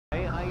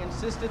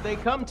insisted they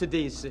come to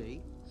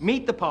D.C.,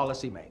 meet the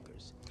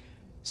policymakers,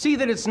 see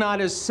that it's not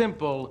as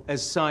simple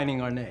as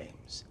signing our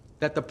names,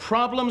 that the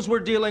problems we're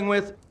dealing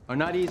with are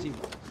not easy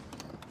ones,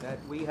 that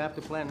we have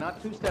to plan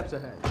not 2 steps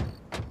ahead,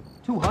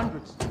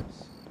 200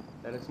 steps,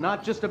 that it's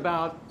not just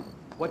about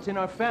what's in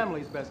our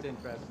family's best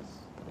interests,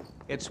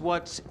 it's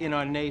what's in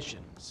our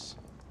nation's.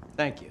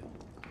 Thank you.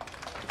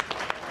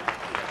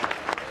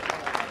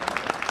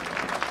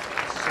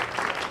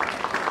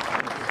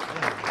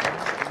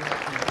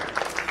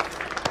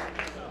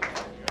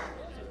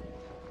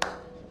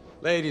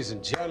 Ladies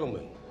and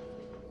gentlemen,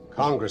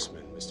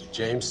 Congressman, Mr.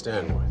 James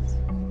Stanworth.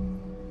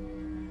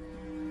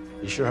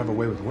 You sure have a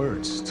way with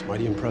words. It's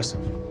mighty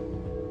impressive.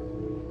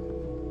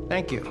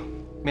 Thank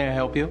you. May I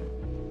help you?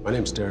 My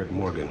name's Derek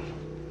Morgan.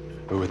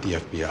 We're with the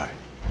FBI.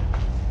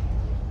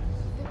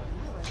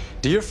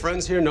 Do your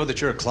friends here know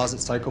that you're a closet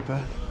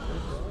psychopath?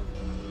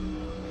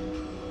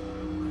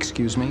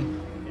 Excuse me?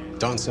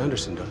 Don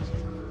Sanderson does.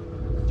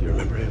 Do you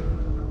remember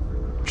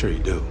him? I'm sure you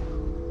do.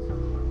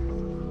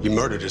 You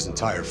murdered his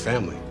entire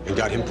family and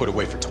got him put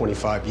away for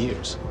 25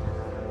 years.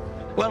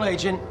 Well,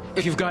 Agent,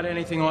 if you've got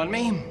anything on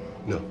me...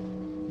 No.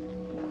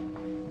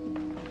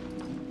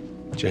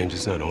 James,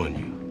 it's not on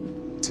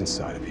you. It's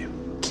inside of you.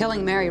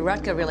 Killing Mary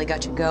Rutka really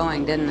got you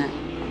going, didn't it?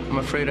 I'm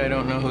afraid I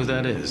don't know who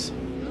that is.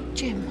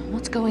 Jim,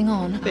 what's going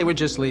on? They were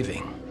just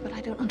leaving. But I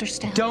don't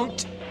understand.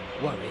 Don't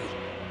worry.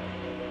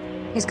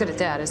 He's good at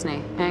that, isn't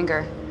he?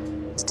 Anger.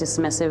 He's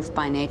dismissive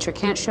by nature.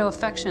 Can't show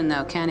affection,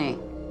 though, can he?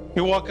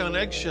 You walk on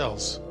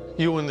eggshells.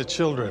 You and the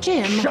children.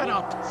 Jim! Shut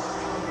up!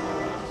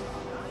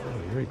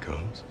 Oh, here he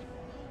comes.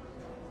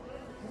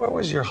 Where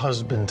was your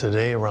husband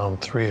today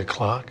around 3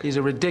 o'clock? These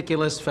are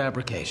ridiculous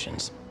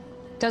fabrications.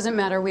 Doesn't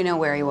matter, we know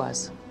where he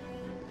was.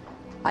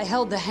 I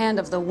held the hand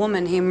of the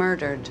woman he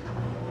murdered.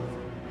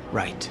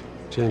 Right.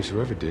 James,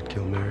 whoever did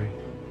kill Mary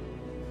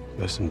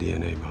left some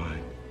DNA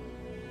behind.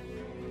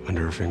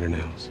 Under her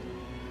fingernails.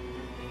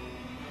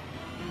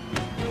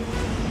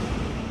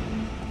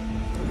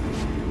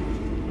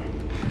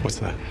 What's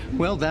that?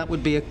 Well, that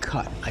would be a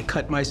cut. I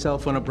cut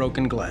myself on a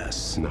broken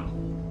glass. No.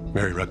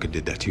 Mary Rutka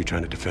did that to you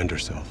trying to defend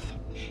herself.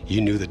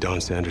 You knew that Don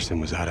Sanderson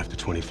was out after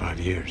 25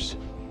 years.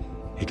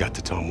 He got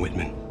to Tom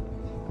Whitman.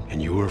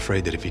 And you were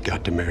afraid that if he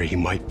got to Mary, he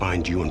might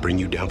find you and bring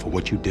you down for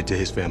what you did to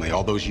his family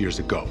all those years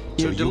ago.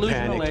 You're so you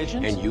delusional, panicked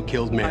Agent. and you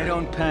killed Mary. I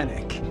don't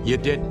panic. You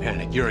did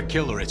panic. You're a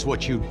killer. It's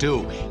what you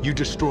do. You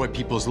destroy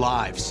people's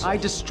lives. I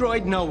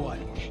destroyed no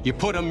one. You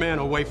put a man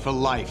away for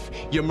life.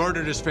 You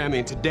murdered his family,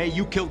 and today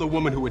you killed a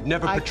woman who would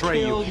never betray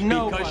you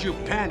because you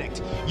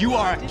panicked. You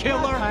are a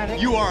killer.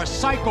 You are a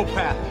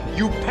psychopath.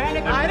 You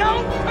panicked. I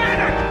don't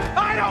panic!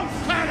 I don't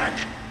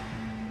panic!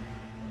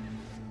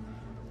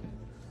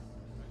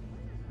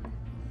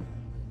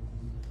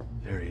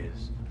 There he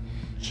is.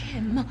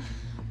 Jim.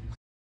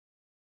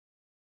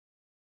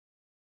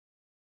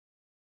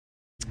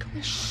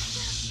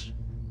 Shh.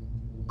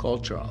 Call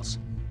Charles.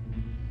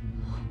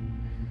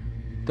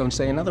 Don't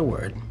say another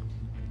word.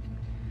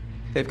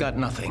 They've got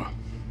nothing.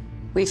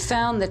 We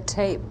found the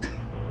tape.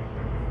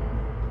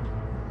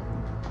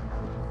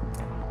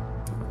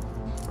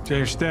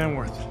 James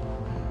Stanworth,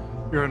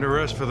 you're under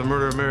arrest for the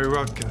murder of Mary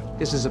Rutka.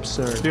 This is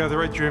absurd. You have the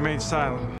right to remain silent.